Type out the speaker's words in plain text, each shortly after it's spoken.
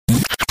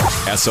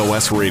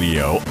SOS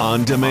Radio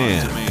On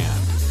Demand.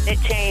 It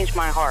changed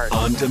my heart.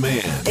 On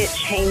Demand. It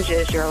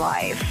changes your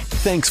life.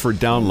 Thanks for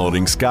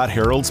downloading Scott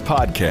Harold's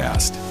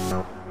podcast.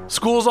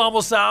 School's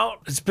almost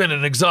out. It's been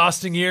an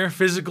exhausting year,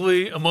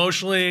 physically,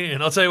 emotionally.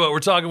 And I'll tell you what, we're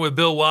talking with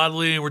Bill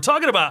Wadley, and we're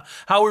talking about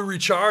how we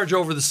recharge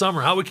over the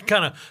summer, how we can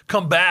kind of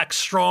come back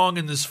strong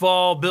in this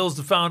fall. Bill's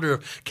the founder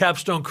of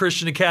Capstone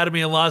Christian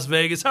Academy in Las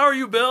Vegas. How are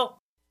you, Bill?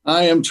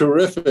 I am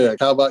terrific.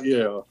 How about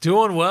you?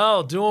 Doing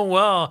well, doing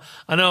well.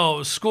 I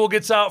know school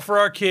gets out for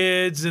our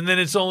kids, and then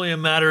it's only a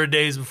matter of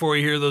days before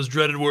you hear those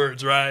dreaded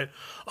words, right?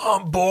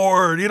 I'm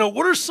bored. You know,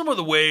 what are some of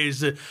the ways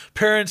that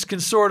parents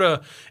can sort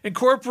of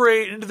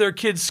incorporate into their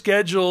kids'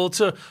 schedule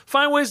to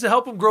find ways to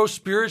help them grow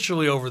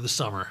spiritually over the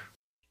summer?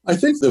 I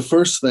think the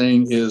first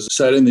thing is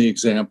setting the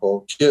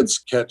example. Kids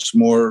catch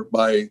more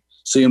by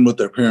seeing what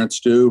their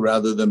parents do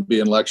rather than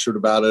being lectured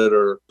about it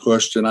or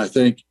pushed. And I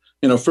think,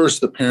 first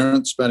the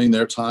parents spending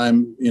their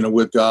time,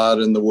 with God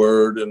and the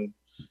Word and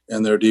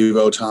their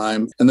Devo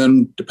time. And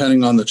then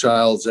depending on the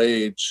child's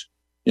age,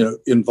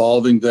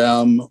 involving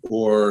them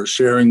or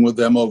sharing with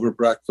them over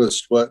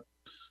breakfast what,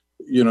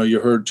 you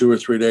heard 2 or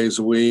 3 days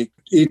a week.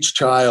 Each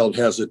child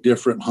has a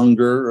different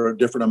hunger or a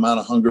different amount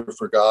of hunger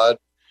for God.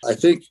 I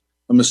think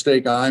a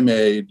mistake I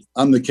made,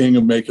 I'm the king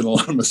of making a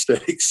lot of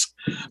mistakes,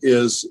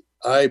 is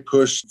I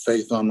pushed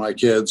faith on my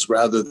kids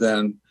rather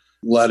than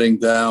letting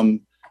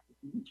them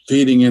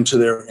feeding into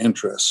their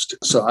interest.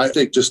 So I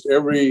think just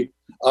every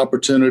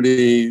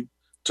opportunity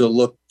to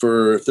look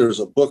for if there's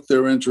a book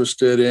they're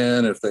interested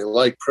in, if they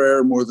like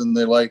prayer more than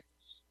they like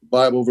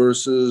Bible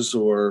verses,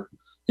 or,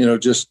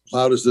 just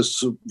how does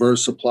this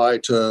verse apply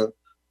to,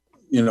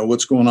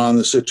 what's going on in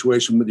the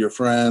situation with your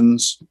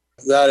friends?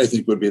 That I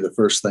think would be the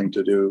first thing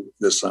to do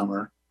this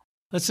summer.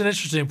 That's an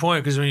interesting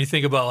point, because when you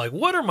think about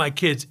what are my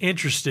kids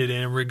interested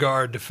in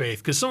regard to faith?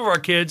 Because some of our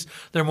kids,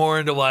 they're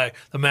more into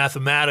the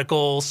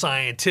mathematical,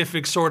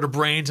 scientific sort of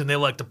brains, and they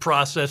like to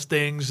process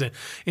things. And,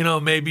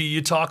 maybe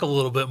you talk a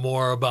little bit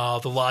more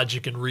about the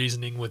logic and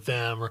reasoning with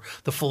them or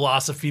the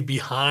philosophy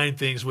behind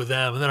things with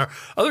them. And then our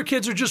other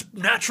kids are just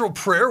natural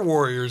prayer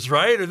warriors,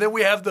 right? And then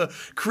we have the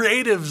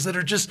creatives that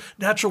are just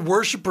natural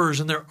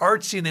worshipers, and they're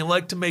artsy, and they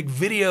like to make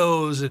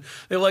videos, and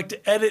they like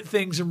to edit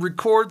things and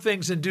record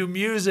things and do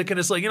music. And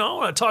it's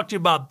I want to talk to you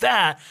about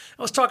that.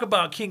 Let's talk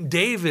about King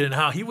David and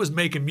how he was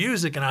making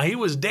music and how he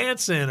was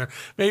dancing. Or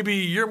maybe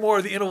you're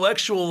more the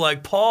intellectual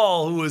like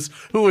Paul, who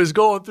was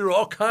going through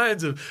all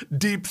kinds of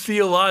deep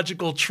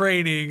theological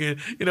training.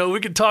 And we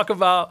can talk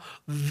about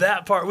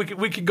that part.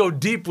 We can go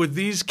deep with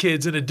these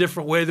kids in a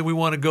different way than we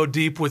want to go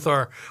deep with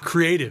our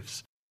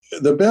creatives.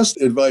 The best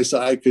advice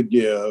I could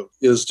give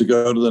is to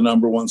go to the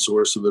number one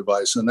source of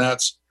advice, and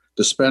that's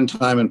to spend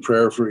time in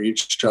prayer for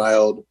each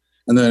child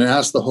and then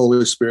ask the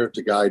Holy Spirit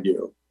to guide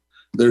you.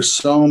 There's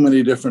so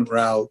many different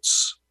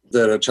routes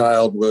that a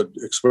child would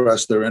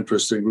express their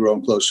interest in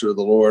growing closer to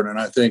the Lord. And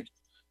I think,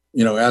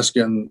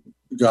 asking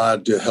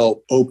God to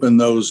help open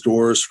those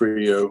doors for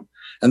you.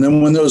 And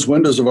then when those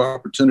windows of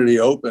opportunity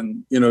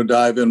open,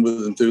 dive in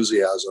with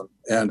enthusiasm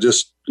and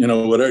just,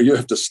 whatever you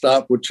have to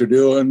stop what you're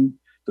doing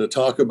to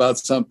talk about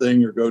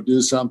something or go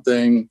do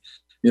something.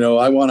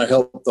 I want to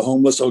help the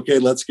homeless. Okay,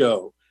 let's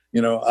go.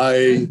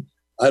 I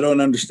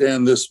don't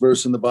understand this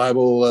verse in the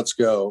Bible. Let's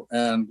go.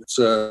 And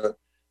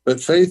but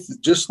faith,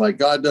 just like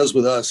God does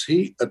with us,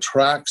 he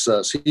attracts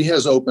us. He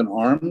has open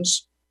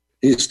arms.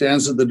 He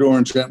stands at the door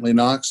and gently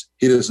knocks.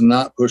 He does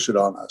not push it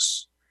on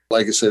us.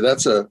 Like I say,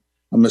 that's a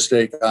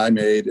mistake I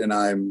made. And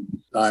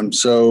I'm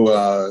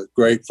so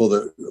grateful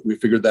that we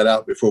figured that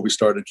out before we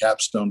started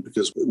Capstone,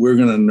 because we're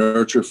going to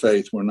nurture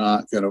faith. We're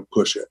not going to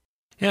push it.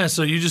 Yeah,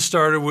 so you just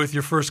started with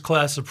your first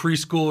class of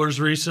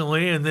preschoolers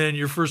recently, and then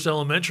your first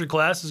elementary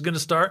class is going to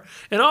start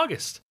in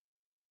August.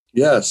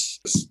 Yes,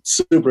 it's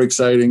super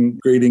exciting,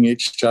 greeting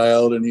each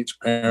child and each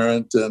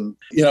parent. And,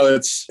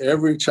 it's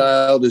every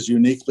child is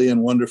uniquely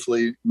and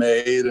wonderfully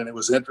made. And it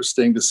was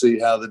interesting to see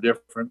how the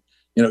different,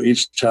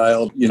 each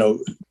child,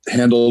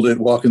 handled it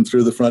walking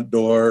through the front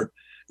door.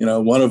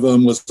 One of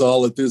them was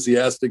all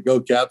enthusiastic,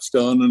 go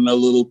Capstone, and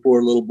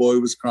poor little boy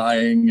was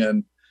crying.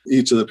 And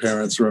each of the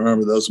parents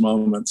remember those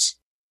moments.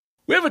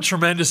 We have a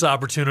tremendous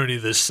opportunity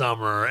this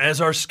summer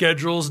as our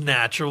schedules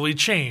naturally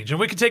change, and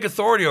we can take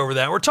authority over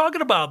that. We're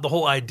talking about the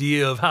whole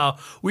idea of how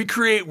we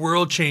create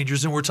world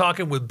changers, and we're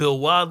talking with Bill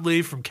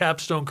Wadley from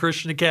Capstone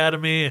Christian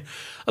Academy. And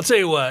I'll tell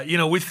you what,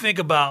 we think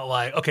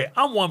about okay,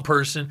 I'm one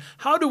person.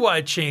 How do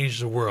I change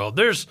the world?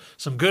 There's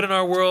some good in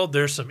our world.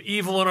 There's some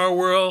evil in our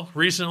world.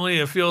 Recently,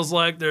 it feels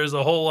like there's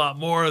a whole lot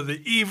more of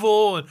the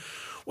evil, and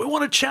we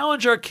want to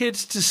challenge our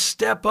kids to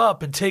step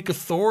up and take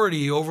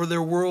authority over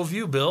their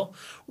worldview. Bill,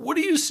 what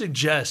do you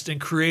suggest in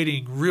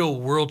creating real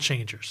world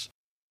changers?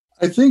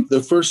 I think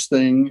the first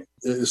thing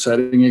is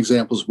setting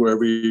examples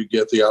wherever you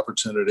get the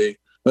opportunity,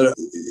 but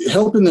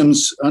helping them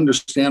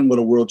understand what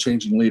a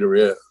world-changing leader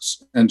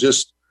is, and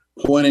just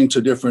pointing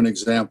to different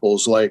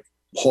examples like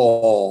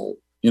Paul,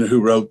 who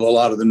wrote a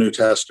lot of the New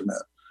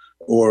Testament,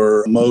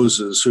 or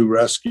Moses, who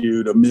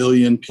rescued 1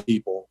 million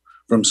people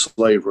from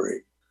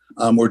slavery,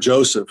 or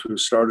Joseph, who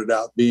started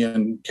out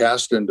being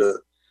cast into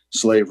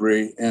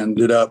slavery,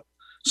 ended up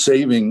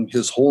saving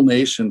his whole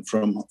nation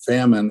from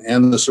famine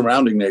and the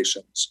surrounding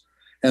nations.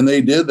 And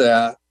they did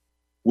that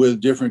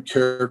with different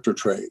character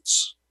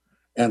traits.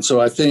 And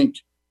so I think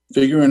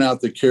figuring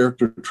out the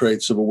character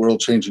traits of a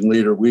world-changing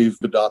leader, we've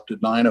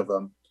adopted 9 of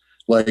them,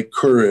 like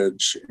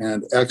courage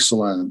and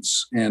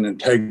excellence and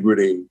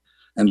integrity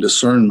and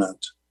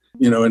discernment,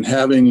 and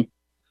having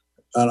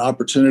an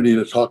opportunity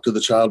to talk to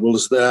the child. Well,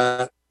 is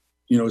that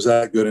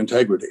good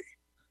integrity?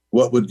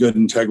 What would good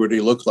integrity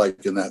look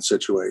like in that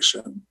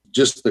situation?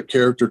 Just the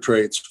character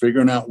traits,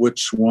 figuring out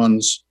which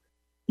ones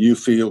you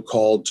feel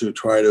called to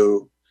try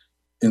to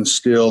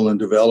instill and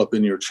develop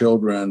in your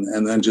children,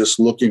 and then just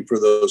looking for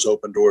those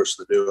open doors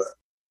to do it.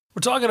 We're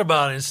talking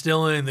about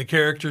instilling the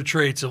character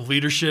traits of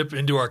leadership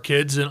into our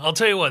kids. And I'll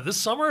tell you what, this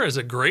summer is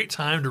a great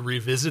time to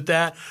revisit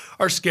that.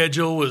 Our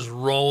schedule was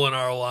rolling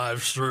our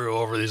lives through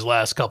over these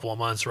last couple of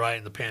months, right?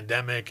 In the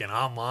pandemic and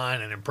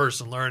online and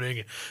in-person learning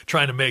and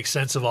trying to make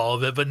sense of all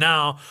of it. But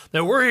now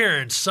that we're here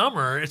in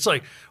summer, it's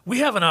like we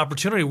have an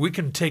opportunity. We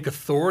can take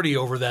authority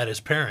over that as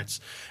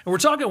parents. And we're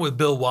talking with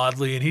Bill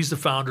Wadley, and he's the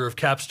founder of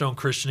Capstone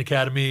Christian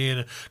Academy.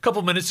 And a couple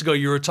of minutes ago,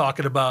 you were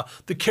talking about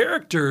the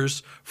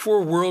characters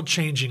for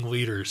world-changing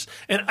leaders.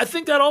 And I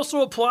think that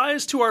also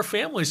applies to our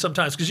families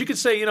sometimes, because you could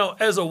say,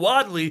 as a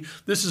Wadley,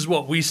 this is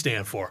what we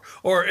stand for.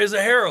 Or as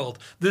a Harold,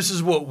 this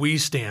is what we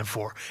stand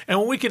for. And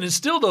when we can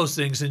instill those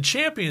things and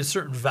champion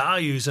certain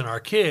values in our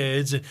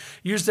kids and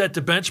use that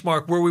to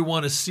benchmark where we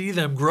want to see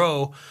them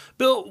grow,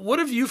 Bill, what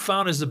have you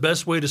found is the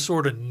best way to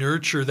sort of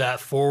nurture that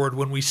forward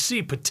when we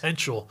see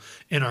potential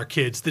in our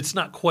kids that's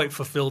not quite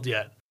fulfilled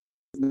yet?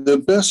 The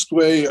best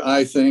way,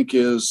 I think,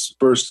 is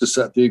first to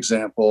set the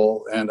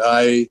example. And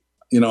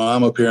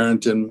I'm a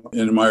parent in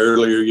my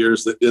earlier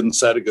years that didn't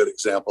set a good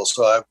example.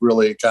 So I've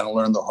really kind of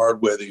learned the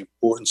hard way the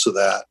importance of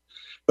that.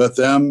 But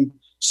them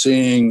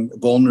seeing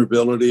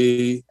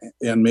vulnerability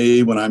in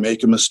me when I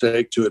make a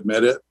mistake, to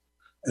admit it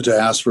and to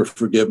ask for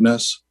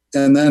forgiveness.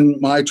 And then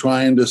my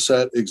trying to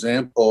set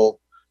example,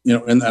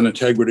 in that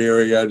integrity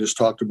area I just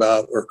talked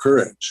about, or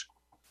courage.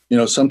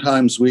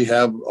 Sometimes we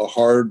have a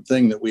hard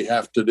thing that we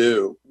have to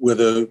do with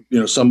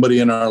somebody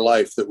in our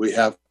life that we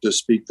have to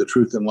speak the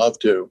truth in love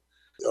to.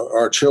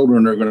 Our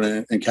children are going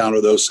to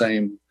encounter those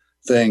same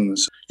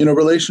things.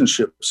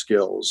 Relationship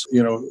skills,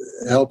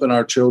 helping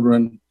our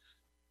children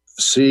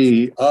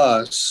see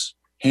us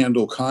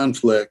handle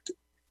conflict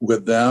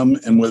with them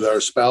and with our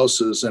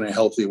spouses in a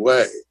healthy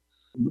way.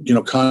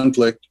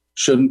 Conflict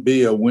shouldn't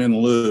be a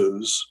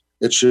win-lose.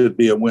 It should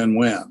be a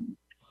win-win.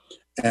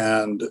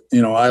 And,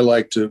 I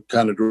like to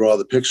kind of draw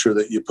the picture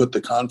that you put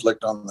the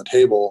conflict on the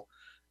table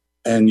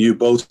and you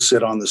both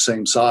sit on the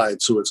same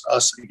side. So it's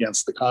us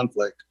against the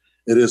conflict.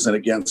 It isn't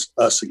against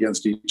us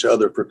against each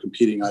other for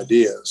competing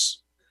ideas.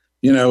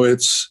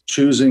 It's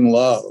choosing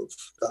love.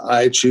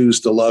 I choose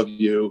to love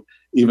you,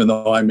 even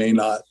though I may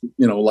not,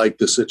 like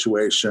the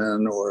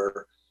situation,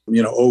 or,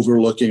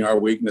 overlooking our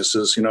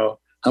weaknesses.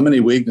 How many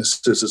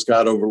weaknesses has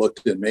God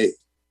overlooked in me?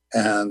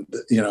 And,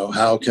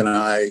 how can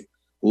I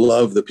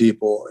love the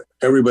people?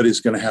 Everybody's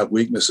going to have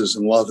weaknesses,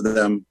 and love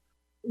them,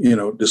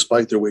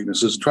 despite their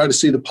weaknesses. Try to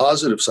see the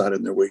positive side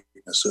in their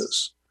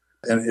weaknesses.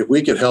 And if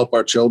we could help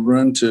our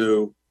children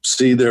to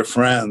see their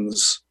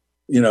friends,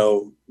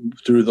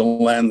 through the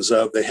lens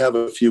of they have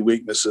a few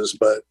weaknesses,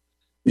 but,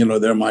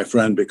 they're my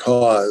friend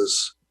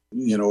because,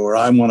 or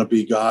I want to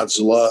be God's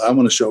love. I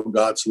want to show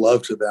God's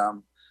love to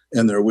them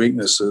in their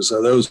weaknesses.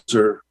 So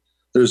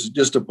there's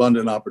just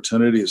abundant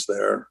opportunities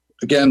there.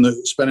 Again,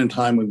 spending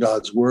time with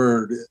God's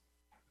word,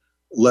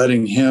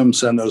 letting him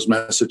send those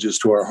messages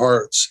to our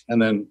hearts,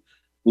 and then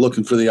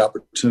looking for the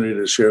opportunity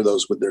to share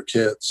those with their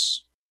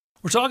kids.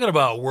 We're talking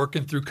about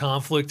working through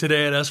conflict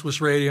today at SWIS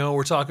Radio.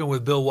 We're talking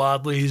with Bill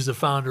Wadley. He's the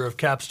founder of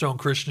Capstone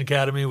Christian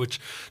Academy, which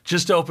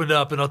just opened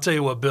up. And I'll tell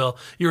you what, Bill,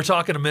 you were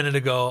talking a minute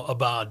ago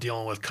about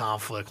dealing with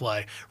conflict.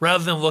 Like,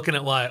 rather than looking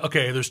at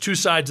okay, there's two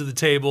sides of the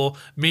table,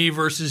 me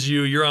versus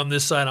you, you're on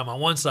this side, I'm on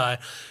one side,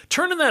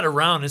 turning that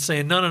around and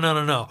saying,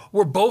 no.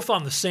 We're both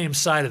on the same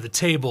side of the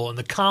table, and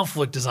the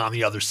conflict is on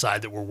the other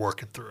side that we're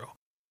working through.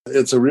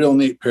 It's a real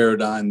neat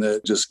paradigm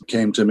that just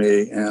came to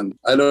me. And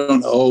I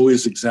don't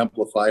always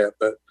exemplify it,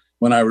 but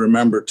when I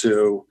remember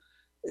to,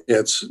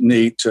 it's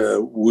neat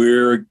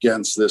we're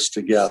against this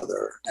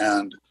together.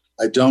 And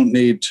I don't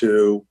need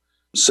to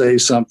say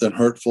something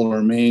hurtful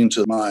or mean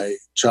to my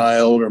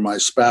child or my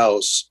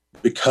spouse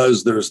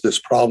because there's this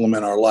problem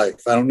in our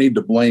life. I don't need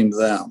to blame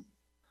them.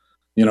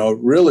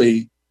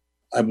 Really,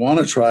 I want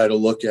to try to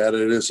look at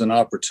it as an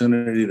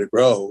opportunity to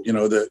grow,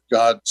 that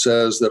God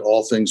says that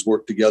all things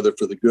work together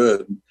for the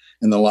good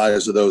in the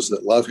lives of those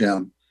that love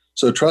him.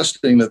 So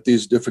trusting that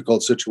these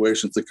difficult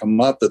situations that come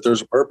up, that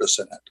there's a purpose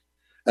in it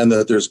and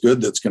that there's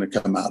good that's going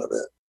to come out of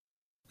it.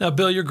 Now,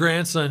 Bill, your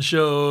grandson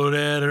showed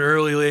at an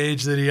early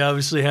age that he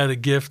obviously had a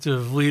gift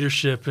of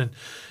leadership, and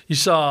you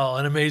saw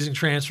an amazing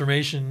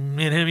transformation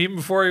in him even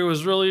before he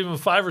was really even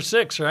 5 or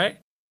 6, right?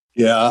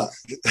 Yeah,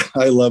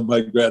 I love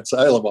my grandson.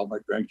 I love all my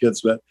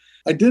grandkids, but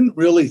I didn't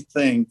really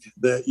think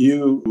that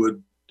you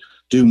would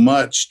do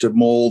much to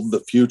mold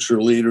the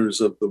future leaders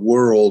of the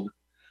world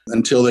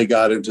until they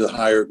got into the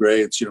higher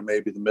grades,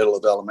 maybe the middle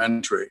of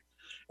elementary.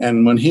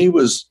 And when he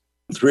was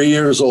 3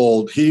 years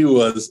old, he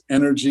was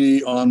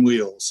energy on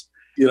wheels.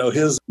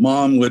 His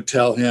mom would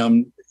tell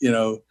him,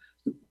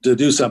 to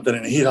do something,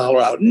 and he'd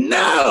holler out,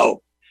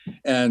 "No!"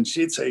 And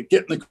she'd say,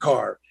 "Get in the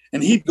car."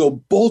 And he'd go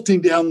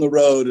bolting down the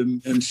road,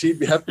 and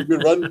she'd have to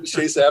run and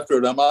chase after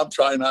it. And I'm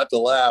trying not to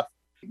laugh.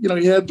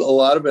 He had a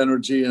lot of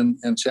energy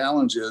and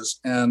challenges.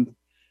 And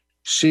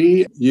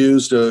she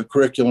used a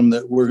curriculum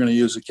that we're going to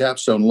use at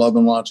Capstone, Love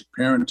and Logic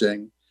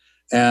Parenting,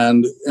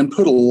 and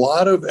put a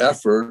lot of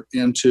effort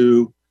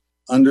into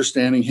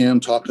understanding him,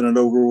 talking it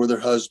over with her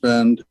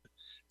husband.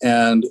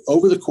 And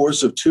over the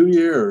course of 2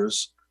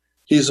 years,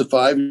 he's a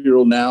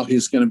 5-year-old now.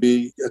 He's going to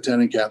be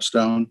attending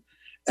Capstone.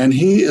 And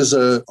he is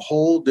a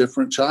whole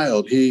different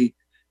child. He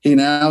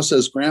now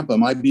says, "Grandpa,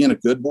 am I being a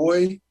good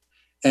boy?"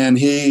 And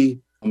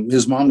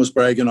his mom was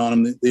bragging on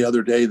him the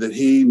other day that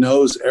he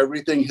knows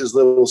everything his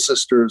little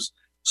sister's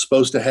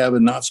supposed to have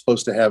and not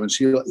supposed to have. And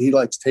he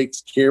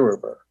takes care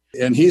of her.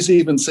 And he's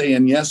even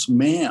saying, "Yes,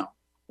 ma'am."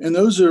 And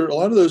a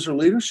lot of those are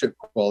leadership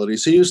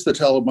qualities. He used to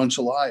tell a bunch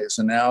of lies,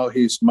 and now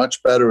he's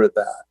much better at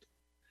that.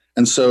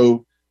 And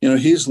so,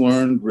 he's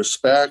learned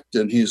respect,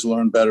 and he's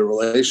learned better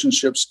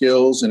relationship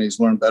skills, and he's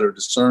learned better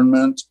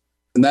discernment.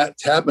 And that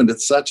happened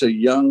at such a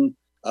young,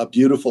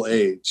 beautiful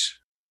age.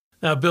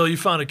 Now, Bill, you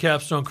founded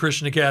Capstone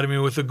Christian Academy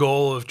with the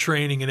goal of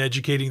training and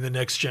educating the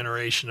next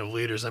generation of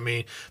leaders. I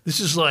mean, this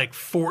is like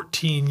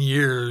 14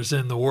 years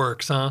in the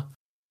works, huh?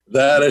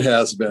 That it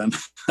has been.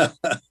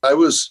 I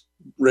was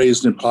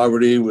raised in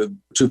poverty with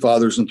 2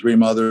 fathers and 3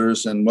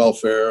 mothers, and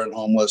welfare and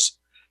homeless,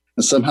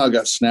 and somehow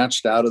got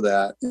snatched out of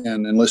that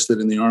and enlisted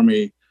in the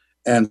Army,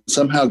 and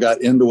somehow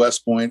got into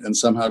West Point and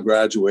somehow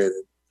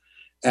graduated.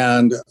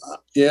 And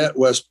at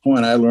West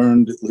Point, I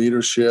learned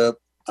leadership.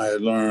 I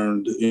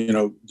learned,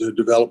 to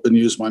develop and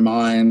use my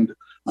mind.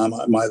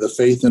 The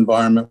faith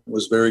environment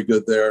was very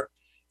good there.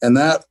 And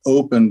that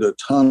opened a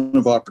ton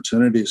of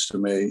opportunities to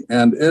me.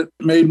 And it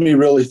made me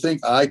really think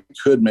I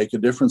could make a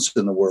difference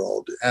in the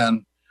world.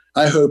 And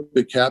I hope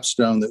at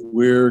Capstone that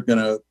we're going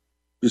to,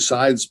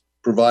 besides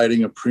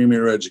providing a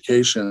premier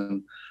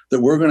education, that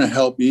we're going to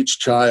help each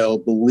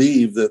child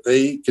believe that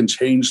they can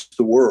change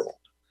the world.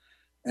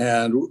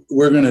 And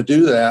we're going to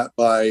do that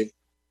by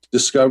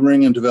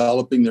discovering and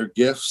developing their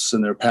gifts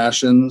and their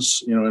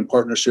passions, in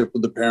partnership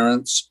with the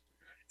parents.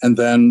 And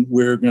then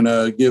we're going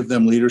to give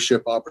them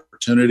leadership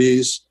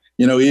opportunities.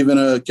 Even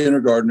a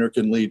kindergartner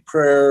can lead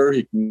prayer.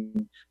 He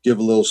can give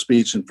a little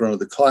speech in front of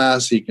the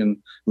class. He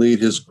can lead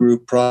his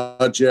group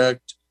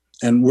project.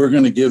 And we're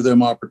going to give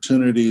them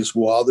opportunities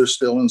while they're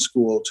still in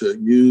school to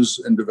use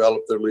and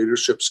develop their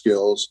leadership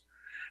skills.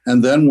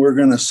 And then we're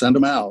going to send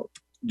them out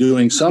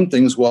doing some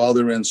things while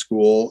they're in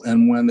school.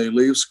 And when they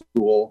leave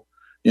school,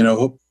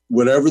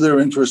 whatever their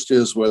interest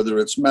is, whether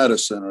it's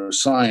medicine or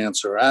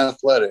science or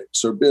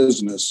athletics or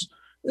business,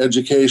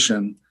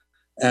 education,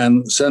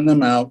 and send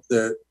them out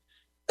that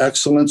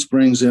excellence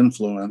brings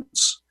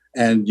influence,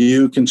 and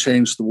you can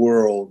change the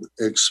world,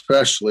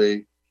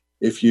 especially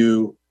if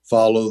you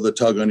follow the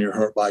tug on your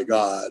heart by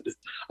God.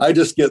 I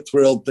just get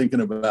thrilled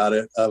thinking about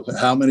it, of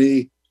how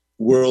many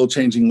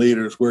world-changing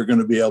leaders we're going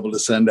to be able to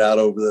send out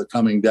over the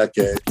coming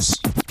decades.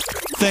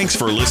 Thanks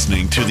for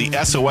listening to the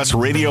SOS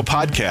Radio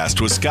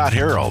Podcast with Scott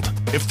Harold.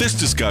 If this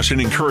discussion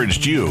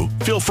encouraged you,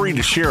 feel free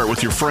to share it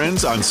with your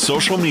friends on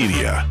social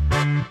media.